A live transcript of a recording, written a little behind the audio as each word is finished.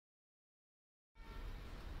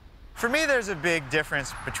For me, there's a big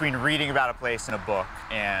difference between reading about a place in a book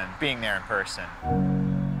and being there in person.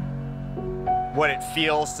 What it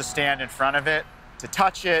feels to stand in front of it, to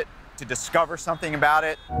touch it, to discover something about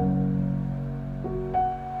it.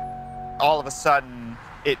 All of a sudden,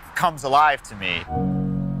 it comes alive to me.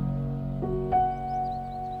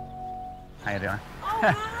 How you doing? Oh,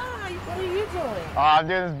 hi. What are you doing? Oh, I'm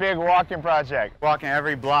doing this big walking project, walking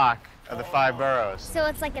every block of the 5 boroughs. So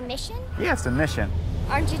it's like a mission? Yeah, it's a mission.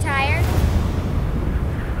 Aren't you tired?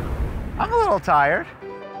 I'm a little tired.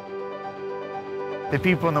 The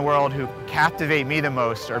people in the world who captivate me the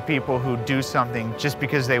most are people who do something just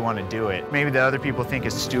because they want to do it. Maybe the other people think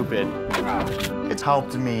it's stupid. It's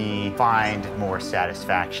helped me find more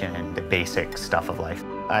satisfaction in the basic stuff of life.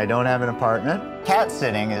 I don't have an apartment. Cat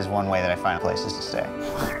sitting is one way that I find places to stay.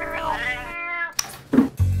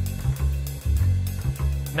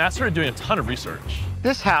 Matt started doing a ton of research.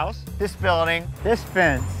 This house, this building, this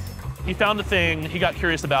fence. He found a thing, he got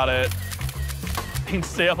curious about it. He'd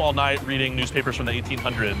stay up all night reading newspapers from the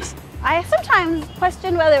 1800s. I sometimes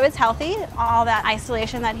questioned whether it was healthy, all that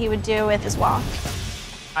isolation that he would do with his walk.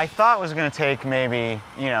 I thought it was going to take maybe,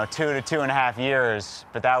 2 to 2.5 years,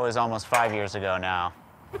 but that was almost 5 years ago now.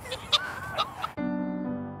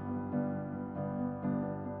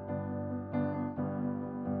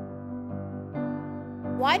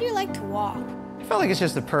 Why do you like to walk? I felt like it's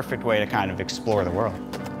just the perfect way to kind of explore the world.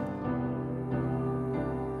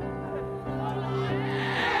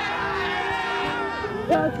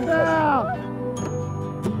 Touchdown!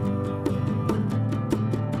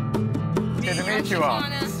 Good to meet you all.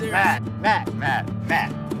 Matt.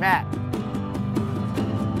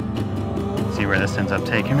 See where this ends up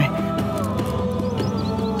taking me?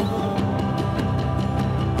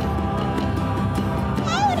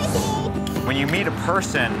 When you meet a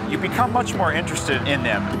person, you become much more interested in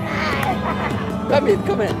them. Come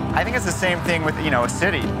in. I think it's the same thing with, a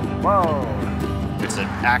city. Whoa. It's an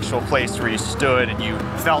actual place where you stood and you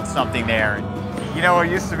felt something there. You know what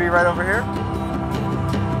used to be right over here?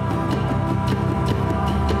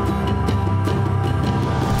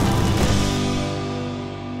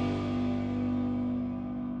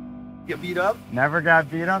 Get beat up? Never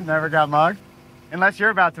got beat up, never got mugged. Unless you're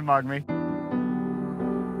about to mug me.